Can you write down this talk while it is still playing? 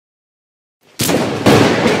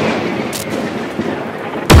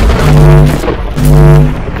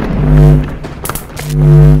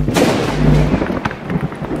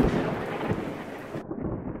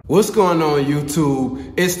What's going on,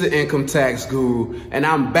 YouTube? It's the Income Tax Guru, and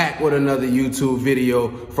I'm back with another YouTube video.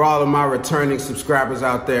 For all of my returning subscribers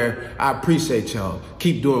out there, I appreciate y'all.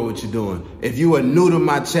 Keep doing what you're doing. If you are new to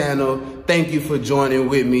my channel, thank you for joining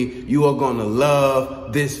with me. You are gonna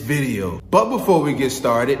love this video. But before we get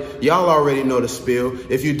started, y'all already know the spiel.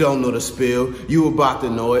 If you don't know the spiel, you about to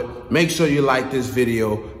know it. Make sure you like this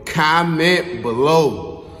video, comment below,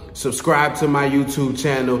 subscribe to my YouTube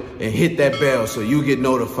channel, and hit that bell so you get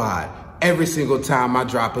notified every single time I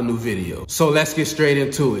drop a new video. So let's get straight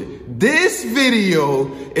into it. This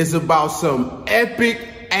video is about some epic,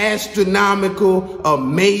 astronomical,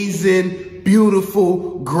 amazing,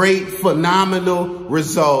 beautiful, great, phenomenal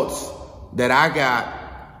results that I got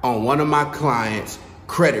on one of my clients'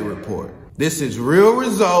 credit report. This is real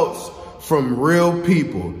results from real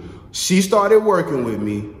people. She started working with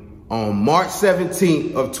me on March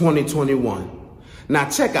 17th of 2021. Now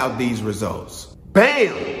check out these results.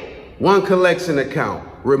 Bam! 1 collection account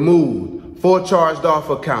removed. 4 charged off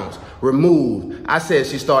accounts removed. I said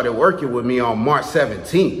she started working with me on March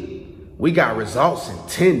 17th. We got results in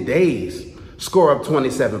 10 days. Score up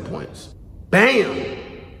 27 points. Bam!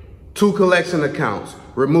 2 collection accounts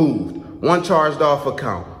removed. 1 charged off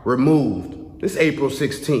account removed. This April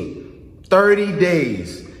 16th. 30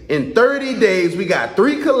 days. In 30 days, we got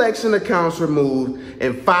 3 collection accounts removed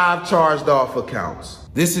and 5 charged off accounts.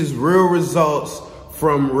 This is real results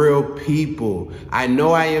from real people. I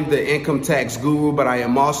know I am the income tax guru, but I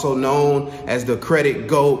am also known as the credit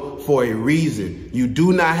GOAT for a reason. You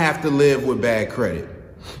do not have to live with bad credit.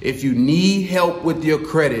 If you need help with your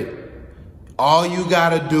credit, all you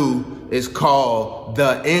gotta do is call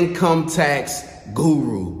the Income Tax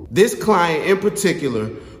Guru. This client in particular,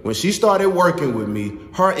 when she started working with me,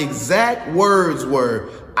 her exact words were,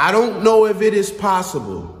 "I don't know if it is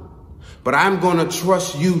possible, but I'm gonna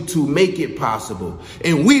trust you to make it possible."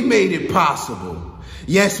 And we made it possible.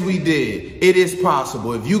 Yes, we did. It is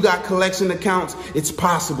possible. If you got collection accounts, it's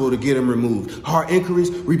possible to get them removed. Hard inquiries,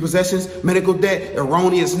 repossessions, medical debt,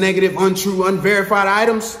 erroneous, negative, untrue, unverified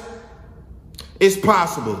items, it's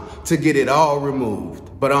possible to get it all removed.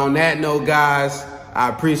 But on that note, guys, I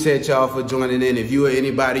appreciate y'all for joining in. If you or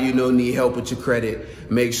anybody you know need help with your credit,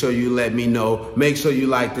 make sure you let me know. Make sure you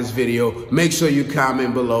like this video. Make sure you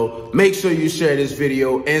comment below. Make sure you share this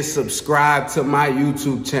video and subscribe to my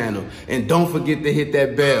YouTube channel. And don't forget to hit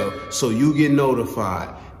that bell so you get notified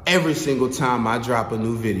every single time I drop a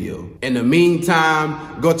new video. In the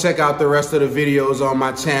meantime, go check out the rest of the videos on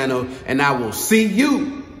my channel, and I will see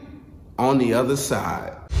you on the other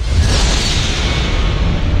side.